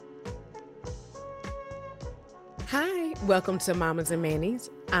Welcome to Mamas and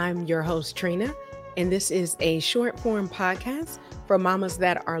Mannies. I'm your host, Trina, and this is a short form podcast for mamas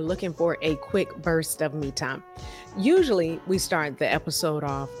that are looking for a quick burst of me time. Usually, we start the episode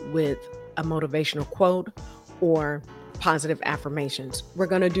off with a motivational quote or positive affirmations. We're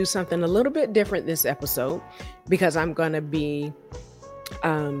going to do something a little bit different this episode because I'm going to be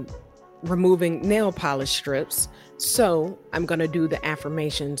removing nail polish strips. So, I'm going to do the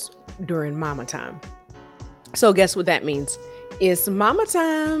affirmations during mama time. So guess what that means? It's mama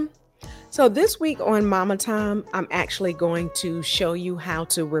time. So this week on Mama Time, I'm actually going to show you how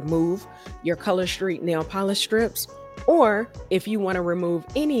to remove your Color Street nail polish strips. Or if you want to remove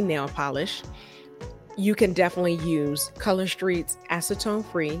any nail polish, you can definitely use Color Street's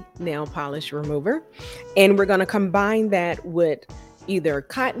acetone-free nail polish remover. And we're going to combine that with either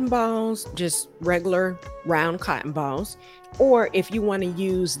cotton balls, just regular round cotton balls, or if you want to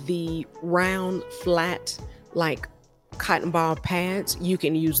use the round flat like cotton ball pads, you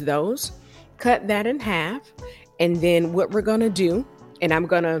can use those. Cut that in half. And then what we're going to do, and I'm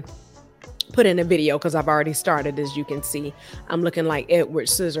going to put in a video because I've already started, as you can see. I'm looking like Edward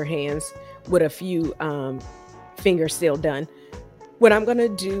Scissorhands with a few fingers still done. What I'm going to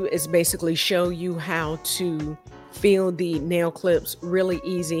do is basically show you how to fill the nail clips really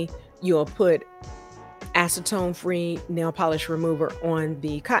easy. You'll put acetone-free nail polish remover on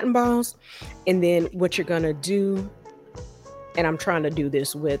the cotton balls. And then what you're going to do, and I'm trying to do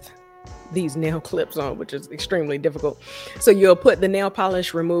this with these nail clips on, which is extremely difficult. So you'll put the nail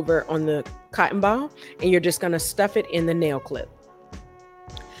polish remover on the cotton ball and you're just going to stuff it in the nail clip.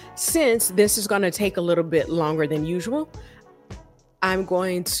 Since this is going to take a little bit longer than usual, I'm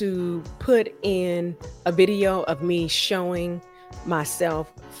going to put in a video of me showing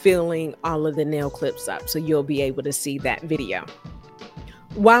myself filling all of the nail clips up, so you'll be able to see that video.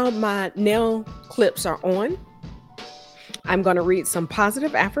 While my nail clips are on, I'm going to read some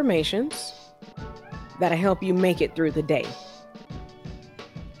positive affirmations that'll help you make it through the day.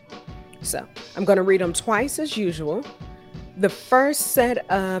 So I'm going to read them twice as usual. The first set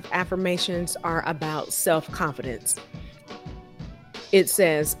of affirmations are about self-confidence. It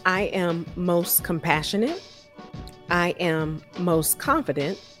says, I am most compassionate. I am most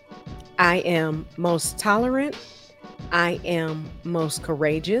confident. I am most tolerant. I am most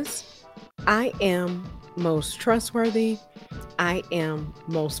courageous. I am most trustworthy. I am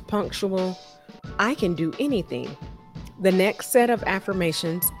most punctual. I can do anything. The next set of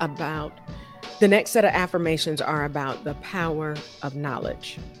affirmations are about the power of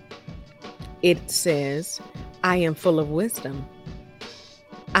knowledge. It says, I am full of wisdom.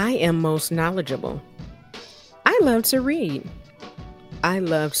 I am most knowledgeable. I love to read. I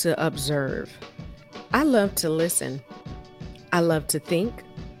love to observe. I love to listen. I love to think.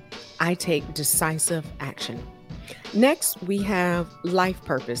 I take decisive action. Next, we have life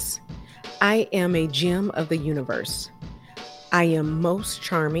purpose. I am a gem of the universe. I am most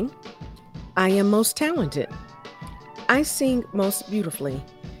charming. I am most talented. I sing most beautifully.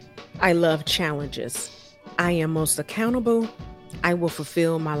 I love challenges. I am most accountable. I will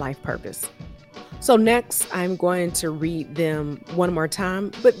fulfill my life purpose. So next, I'm going to read them one more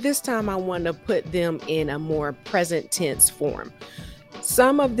time, but this time I want to put them in a more present tense form.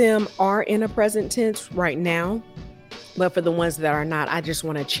 Some of them are in a present tense right now, but for the ones that are not, I just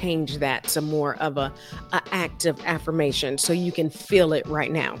want to change that to more of a active affirmation so you can feel it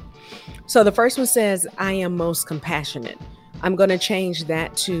right now. So the first one says, I am most compassionate. I'm going to change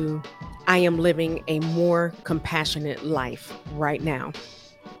that to, I am living a more compassionate life right now.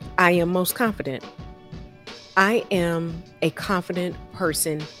 I am most confident. I am a confident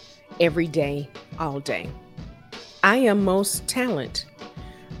person every day, all day. I am most talent.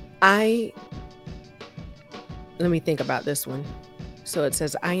 Let me think about this one. So it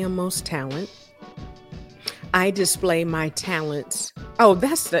says, I am most talent. I display my talents. Oh,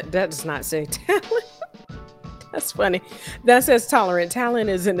 that does not say talent. That's funny. That says tolerant. Talent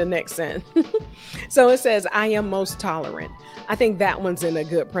is in the next sentence. So it says, I am most tolerant. I think that one's in a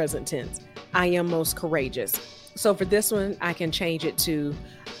good present tense. I am most courageous. So for this one, I can change it to,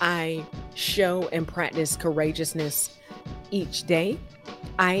 I show and practice courageousness each day.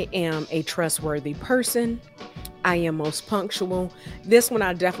 I am a trustworthy person. I am most punctual. This one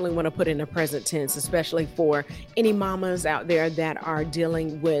I definitely want to put in the present tense, especially for any mamas out there that are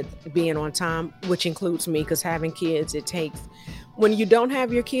dealing with being on time, which includes me, because having kids, when you don't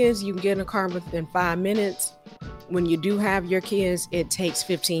have your kids, you can get in a car within 5 minutes. When you do have your kids, it takes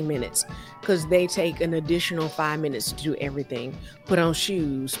 15 minutes because they take an additional 5 minutes to do everything. Put on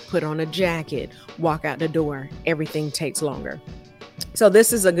shoes, put on a jacket, walk out the door. Everything takes longer. So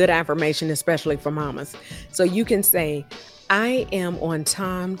this is a good affirmation, especially for mamas. So you can say, I am on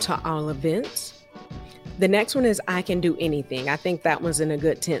time to all events. The next one is, I can do anything. I think that one's in a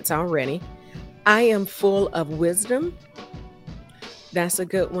good tense already. I am full of wisdom. That's a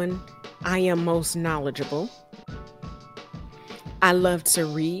good one. I am most knowledgeable. I love to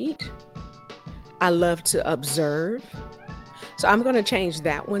read. I love to observe. So I'm going to change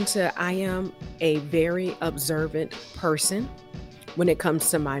that one to, I am a very observant person when it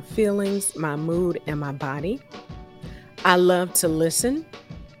comes to my feelings, my mood, and my body. I love to listen.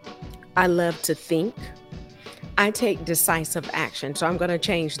 I love to think. I take decisive action. So I'm going to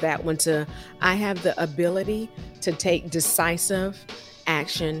change that one to, I have the ability to take decisive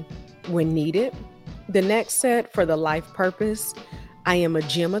action when needed. The next set for the life purpose, I am a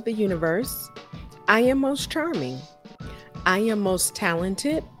gem of the universe. I am most charming. I am most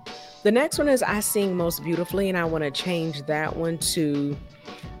talented. The next one is, I sing most beautifully, and I want to change that one to,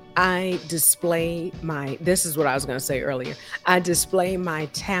 I display my, this is what I was going to say earlier. I display my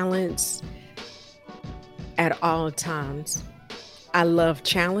talents at all times. I love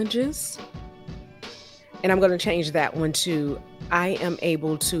challenges. And I'm going to change that one to, I am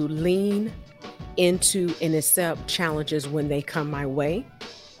able to lean into and accept challenges when they come my way.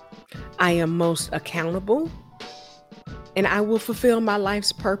 I am most accountable. And I will fulfill my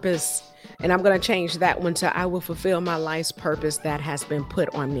life's purpose. And I'm going to change that one to, I will fulfill my life's purpose that has been put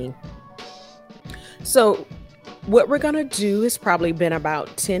on me. So what we're going to do is probably been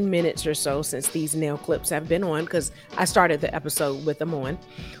about 10 minutes or so since these nail clips have been on, because I started the episode with them on.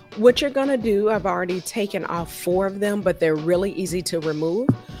 What you're going to do, I've already taken off 4 of them, but they're really easy to remove.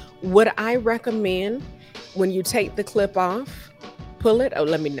 What I recommend, when you take the clip off, pull it. Oh,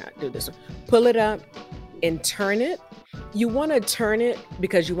 let me not do this one. Pull it up and turn it. You want to turn it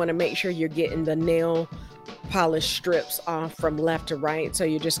because you want to make sure you're getting the nail polish strips off from left to right. So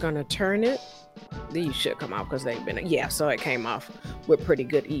you're just going to turn it. These should come off because they've been, yeah, so it came off with pretty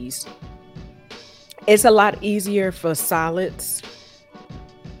good ease. It's a lot easier for solids.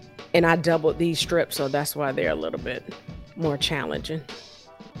 And I doubled these strips, so that's why they're a little bit more challenging.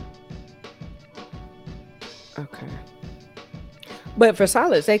 Okay. But for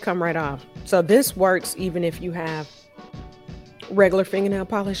solids, they come right off. So this works even if you have regular fingernail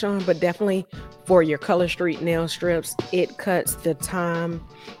polish on, but definitely for your Color Street nail strips, it cuts the time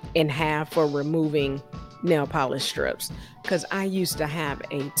in half for removing nail polish strips. Because I used to have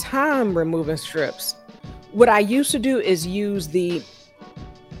a time removing strips. What I used to do is use the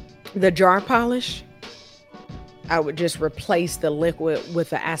jar polish. I would just replace the liquid with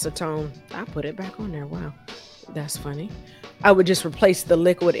the acetone. I put it back on there. Wow, that's funny. I would just replace the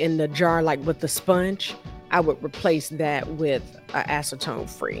liquid in the jar, like with the sponge. I would replace that with acetone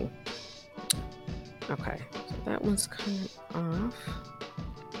free. Okay, so that one's coming off.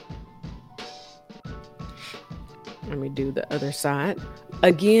 Let me do the other side.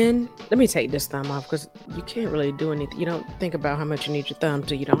 Again, let me take this thumb off because you can't really do anything. You don't think about how much you need your thumb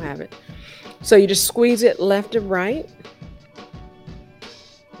till you don't have it. So you just squeeze it left and right.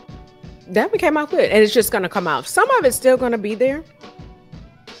 That one came out good, and it's just going to come out. Some of it's still going to be there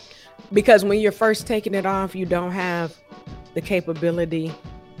because when you're first taking it off, you don't have the capability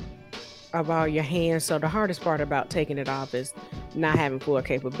of all your hands. So the hardest part about taking it off is not having full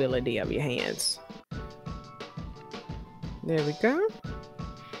capability of your hands. There we go.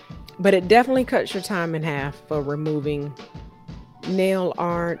 But it definitely cuts your time in half for removing nail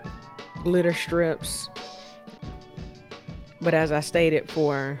art, glitter strips. But as I stated,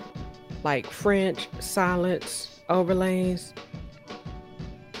 for like French, solids, overlays,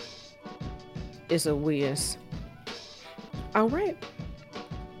 it's a whiz. All right.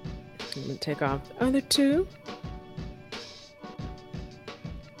 I'm going to take off the other 2.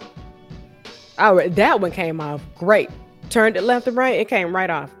 All right, that one came off great. Turned it left and right, it came right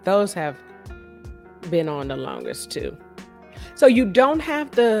off. Those have been on the longest too. So you don't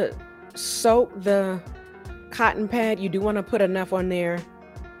have to soak the cotton pad. You do want to put enough on there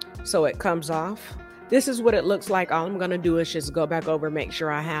so it comes off. This is what it looks like. All I'm going to do is just go back over, make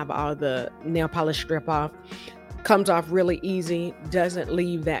sure I have all the nail polish strip off. Comes off really easy, doesn't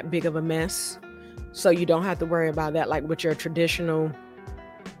leave that big of a mess. So you don't have to worry about that like with your traditional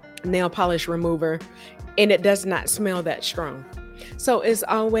nail polish remover. And it does not smell that strong. So as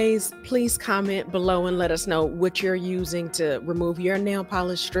always, please comment below and let us know what you're using to remove your nail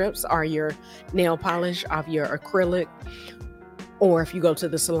polish strips or your nail polish off your acrylic. Or if you go to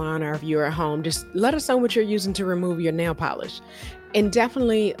the salon or if you're at home, just let us know what you're using to remove your nail polish. And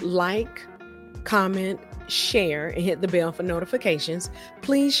definitely like, comment, share, and hit the bell for notifications.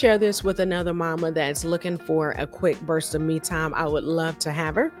 Please share this with another mama that's looking for a quick burst of me time. I would love to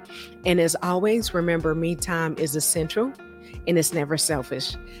have her. And as always, remember, me time is essential and it's never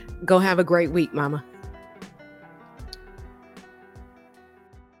selfish. Go have a great week, mama.